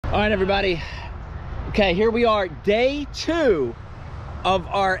All right, everybody. Okay, here we are, day 2 of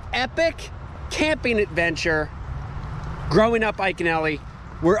our epic camping adventure growing up Iaconelli.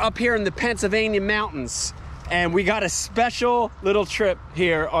 We're up here in the Pennsylvania mountains, and we got a special little trip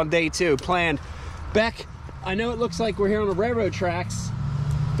here on day 2 planned. Beck, I know it looks like we're here on the railroad tracks.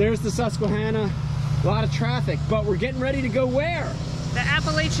 There's the Susquehanna, a lot of traffic, but we're getting ready to go where? The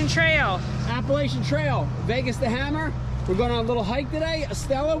Appalachian Trail. Appalachian Trail, Vegas to Hammer. We're going on a little hike today.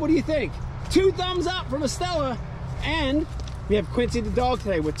 Estella, what do you think? 2 thumbs up from Estella. And we have Quincy the dog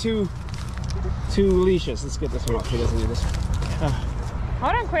today with two leashes. Let's get this one off. He doesn't need this one.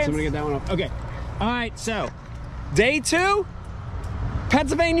 Hold on, Quincy. Somebody get that one off. Okay. All right, so day 2,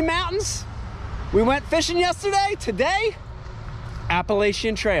 Pennsylvania mountains. We went fishing yesterday. Today,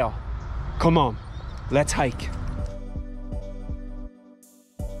 Appalachian Trail. Come on, let's hike.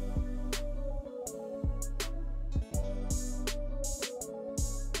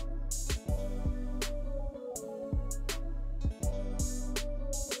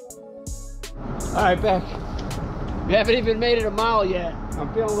 All right, Beck, we haven't even made it a mile yet.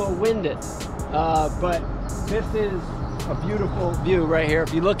 I'm feeling a little winded, but this is a beautiful view right here.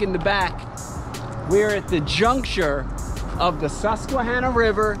 If you look in the back, we're at the juncture of the Susquehanna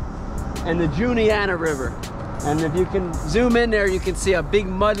River and the Juniata River. And if you can zoom in there, you can see a big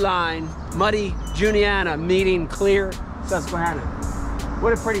muddy Juniata meeting clear Susquehanna.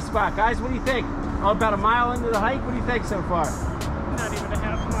 What a pretty spot. Guys, what do you think? Oh, about a mile into the hike, what do you think so far? Not even a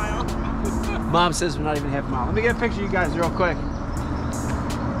half mile. Mom says we're not even half a mile. Let me get a picture of you guys real quick.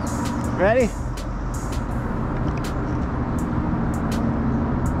 Ready?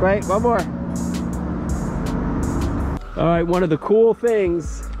 Right, one more. All right, one of the cool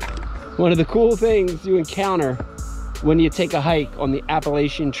things you encounter when you take a hike on the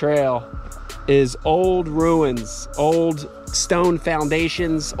Appalachian Trail is old ruins, old stone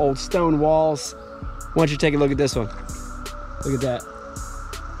foundations, old stone walls. Why don't you take a look at this one? Look at that.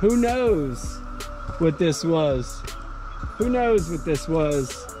 Who knows what this was? Who knows what this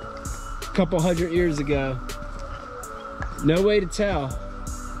was a couple hundred years ago? No way to tell.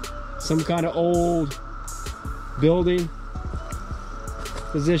 Some kind of old building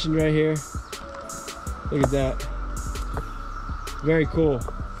positioned right here. Look at that. Very cool.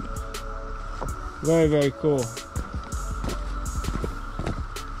 Very, very cool.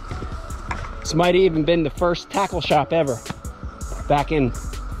 This might have even been the first tackle shop ever. Back in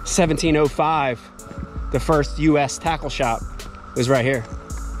 1705, the first U.S. tackle shop was right here.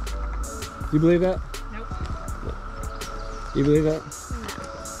 You believe that? Nope. You believe that?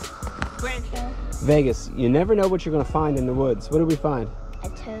 Vegas, you never know what you're going to find in the woods. What did we find? A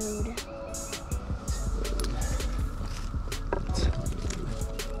toad.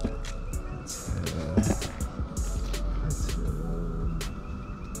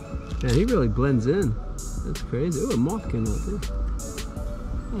 Man, he really blends in. That's crazy. Ooh, a moth came out too.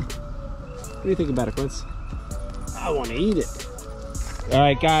 What do you think about it, Quince? I want to eat it. All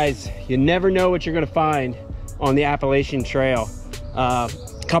right, guys, you never know what you're going to find on the Appalachian Trail. A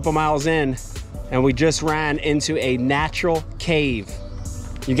couple miles in, and we just ran into a natural cave.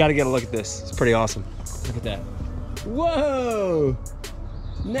 You got to get a look at this. It's pretty awesome. Look at that. Whoa!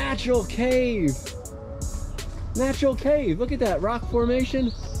 Natural cave. Natural cave. Look at that rock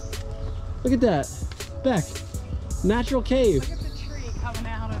formation. Look at that. Beck. Natural cave. Look at the tree coming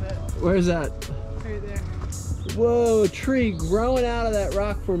out of it. Where's that? Right there. Whoa, a tree growing out of that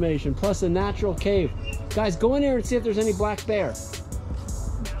rock formation, plus a natural cave. Guys, go in there and see if there's any black bear.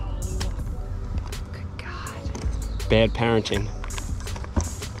 No. Good God. Bad parenting.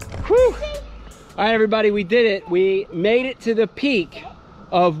 Whew. All right, everybody, we did it. We made it to the peak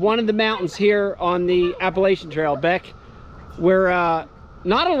of one of the mountains here on the Appalachian Trail. Beck, we're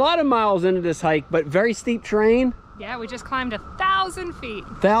not a lot of miles into this hike, but very steep terrain. Yeah, we just climbed 1,000 feet.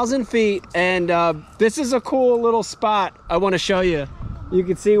 1,000 feet, and this is a cool little spot I want to show you. You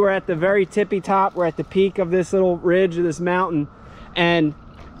can see we're at the very tippy top. We're at the peak of this little ridge of this mountain, and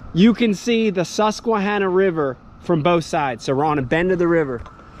you can see the Susquehanna River from both sides. So we're on a bend of the river.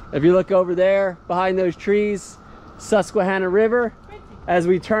 If you look over there behind those trees, Susquehanna River. As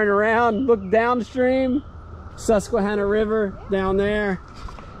we turn around, look downstream, Susquehanna River down there.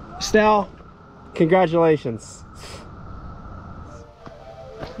 Stell, congratulations.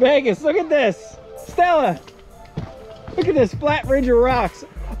 Vegas, look at this. Stella, look at this flat ridge of rocks.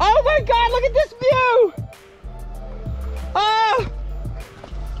 Oh my God, look at this view. Oh,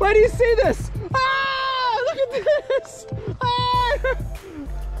 where do you see this? Ah, look at this. Ah.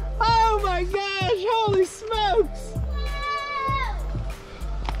 Oh my gosh, holy smokes.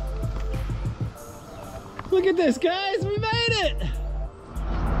 Look at this, guys, we made it.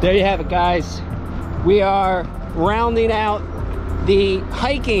 There you have it, guys. We are rounding out the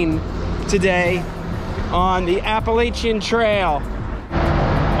hiking today on the Appalachian Trail.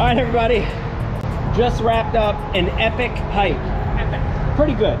 All right, everybody, just wrapped up an epic hike. Epic.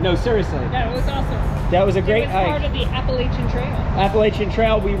 Pretty good. No, seriously. No, it was awesome. That was a great hike. Part of the Appalachian Trail. Appalachian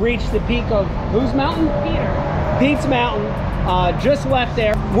Trail. We reached the peak of whose mountain? Pete's Mountain. Just left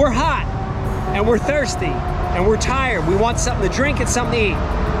there. We're hot and we're thirsty and we're tired. We want something to drink and something to eat.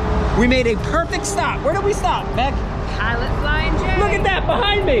 We made a perfect stop. Where did we stop, Beck? Pilot Flying J. Look at that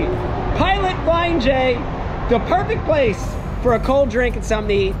behind me. Pilot Flying J, the perfect place for a cold drink and something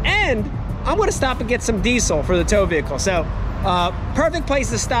to eat. And I'm gonna stop and get some diesel for the tow vehicle. So, perfect place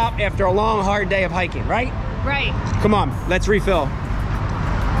to stop after a long, hard day of hiking, right? Right. Come on, let's refill. Here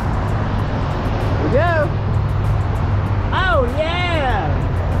we go. Oh, yeah.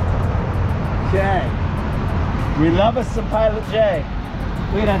 Okay. We love us some Pilot J.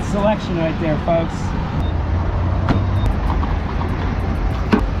 Look at that selection right there, folks.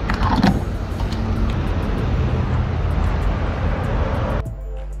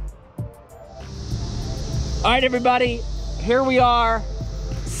 All right, everybody, here we are.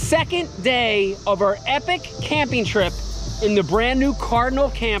 Second day of our epic camping trip in the brand new Cardinal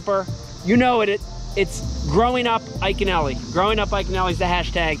camper. You know it, it's Growing Up Iaconelli. Growing Up Iaconelli is the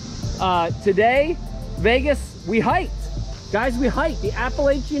hashtag. Today, Vegas, we hiked. Guys, we hiked the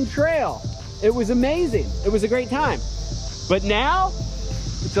Appalachian Trail. It was amazing. It was a great time. But now,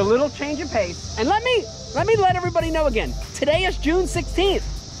 it's a little change of pace. And let me let everybody know again. Today is June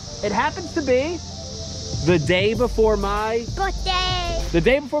 16th. It happens to be the day before my birthday. The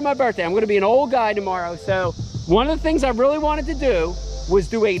day before my birthday. I'm gonna be an old guy tomorrow. So one of the things I really wanted to do was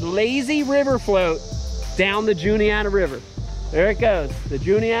do a lazy river float down the Juniata River. There it goes, the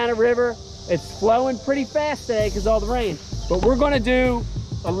Juniata River. It's flowing pretty fast today because all the rain. But we're gonna do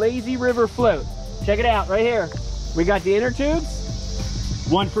a lazy river float. Check it out right here. We got the inner tubes,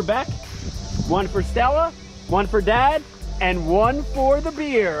 one for Beck, one for Stella, one for Dad, and one for the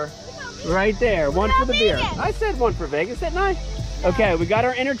beer. Right there, one for the beer. I said one for Vegas, didn't I? Okay, we got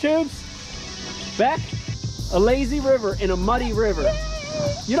our inner tubes. Beck, a lazy river in a muddy river.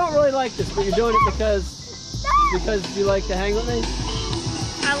 You don't really like this, but you're doing it because you like to hang with me?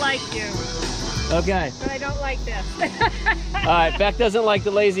 I like you. Okay. But I don't like this. All right, Beck doesn't like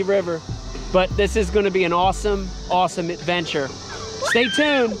the lazy river, but this is gonna be an awesome, awesome adventure. Stay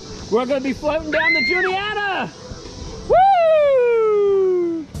tuned. We're gonna be floating down the Juniata.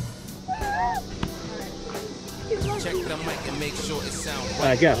 Woo! Check the mic and make sure it sounds right. All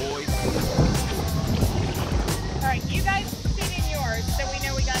right, go. Boys. All right, you guys sit in yours so we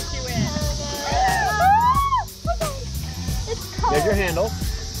know we got you in. It's cold. There's your handle.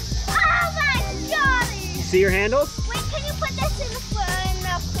 Oh my god! See your handles? Wait, can you put this in the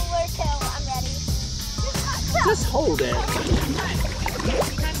cooler till I'm ready? Just hold it.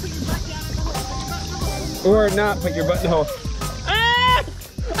 Or not put your butt in the hole. Ah!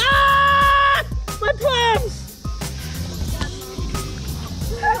 Ah! My plums!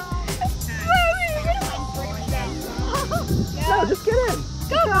 No, just get in.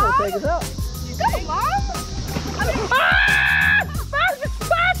 Go, Mom! Take us out. Go, Mom! Ah! Mom just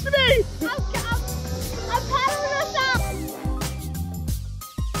splashed me! I'm paddling us out!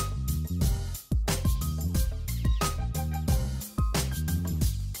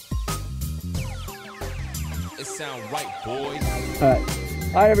 It sound right, boys.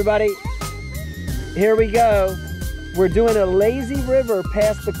 All right, everybody. Here we go. We're doing a lazy river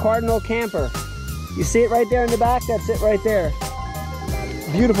past the Cardinal camper. You see it right there in the back? That's it right there.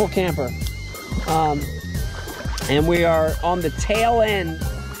 Beautiful camper. And we are on the tail end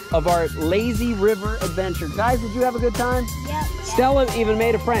of our lazy river adventure. Guys, did you have a good time? Yep. Stella even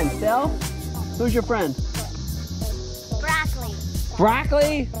made a friend. Stella? Who's your friend? Broccoli.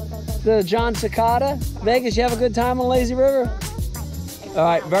 Broccoli? The John Cicada? Vegas, you have a good time on Lazy River? All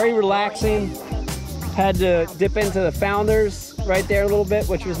right, very relaxing. Had to dip into the Founders right there a little bit,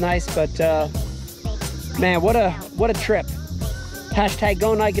 which was nice, but man, what a trip. Hashtag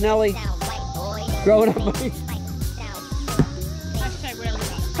going Iaconelli. Growing up. Hashtag whatever you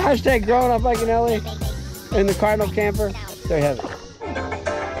want. Hashtag growing up Iaconelli in the Cardinal camper. There you have it.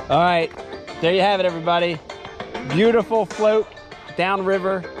 All right, there you have it, everybody. Beautiful float down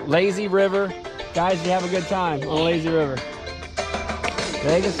river, lazy river. Guys, you have a good time on Lazy River.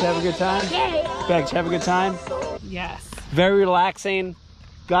 Vegas, you have a good time? Yeah. Bex, you have a good time? Yes. Very relaxing.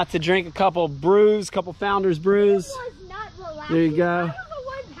 Got to drink a couple brews, couple Founders brews. It was not relaxing. There you go. I was the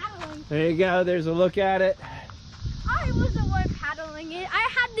one paddling. There you go. There's a look at it. I was the one paddling it. I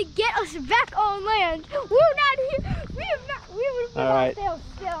had to get us back on land. We're not here. We All right. there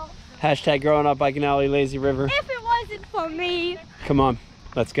still. Hashtag growing up Iaconelli, Lazy River. If it wasn't for me. Come on,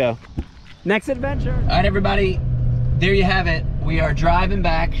 let's go. Next adventure. All right, everybody, there you have it. We are driving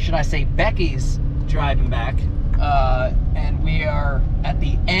back. Should I say Becky's driving back? And we are at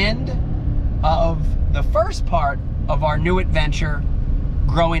the end of the first part of our new adventure,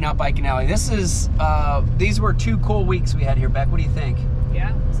 growing up Iaconelli. These were 2 cool weeks we had here, Beck. What do you think?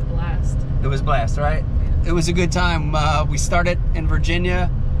 Yeah, it was a blast. It was a blast, right? It was a good time. We started in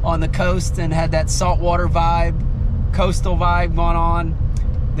Virginia on the coast and had that saltwater vibe, coastal vibe going on.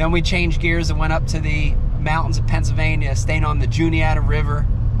 Then we changed gears and went up to the mountains of Pennsylvania, staying on the Juniata River.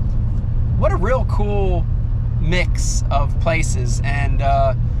 What a real cool mix of places, and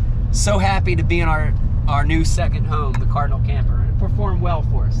so happy to be in our new second home, the Cardinal Camper. It performed well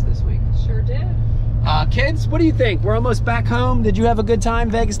for us this week. Sure did. Kids, what do you think? We're almost back home. Did you have a good time,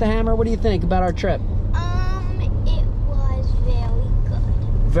 Vegas to Hammer? What do you think about our trip? It was very good.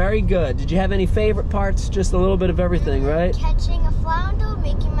 Very good. Did you have any favorite parts? Just a little bit of everything, right? Catching a flounder,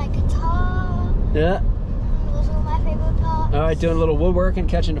 making my guitar. Yeah. Those were my favorite parts. All right, doing a little woodwork and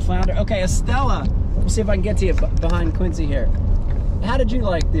catching the flounder. Okay, Estella, let me see if I can get to you behind Quincy here. How did you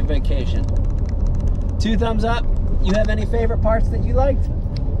like the vacation? 2 thumbs up. You have any favorite parts that you liked?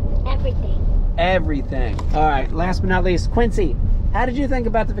 Everything. Everything. All right, last but not least, Quincy, how did you think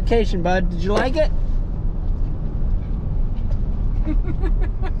about the vacation, bud? Did you like it?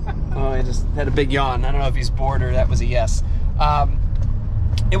 Oh, I just had a big yawn. I don't know if he's bored or that was a yes.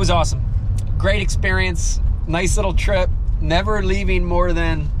 It was awesome. Great experience. Nice little trip. Never leaving more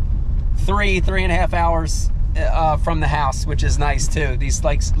than 3.5 hours from the house, which is nice too. These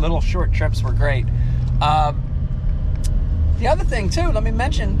like little short trips were great. The other thing too, let me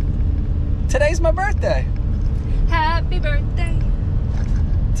mention, today's my birthday. Happy birthday.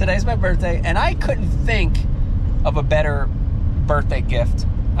 Today's my birthday, and I couldn't think of a better birthday gift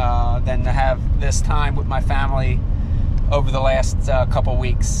than to have this time with my family over the last couple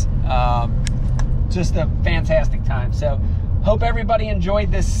weeks. Just a fantastic time. So hope everybody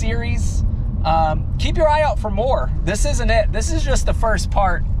enjoyed this series. Keep your eye out for more. This isn't it. This is just the first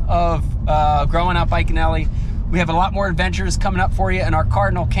part of growing up Iaconelli. We have a lot more adventures coming up for you in our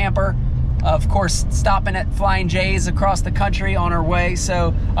Cardinal Camper. Of course, stopping at Flying J's across the country on our way.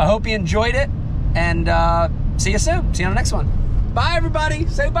 So I hope you enjoyed it, and see you soon. See you on the next one. Bye, everybody.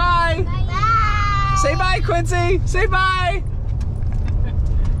 Say bye. Bye. Say bye, Quincy. Say bye.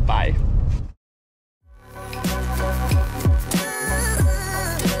 Bye.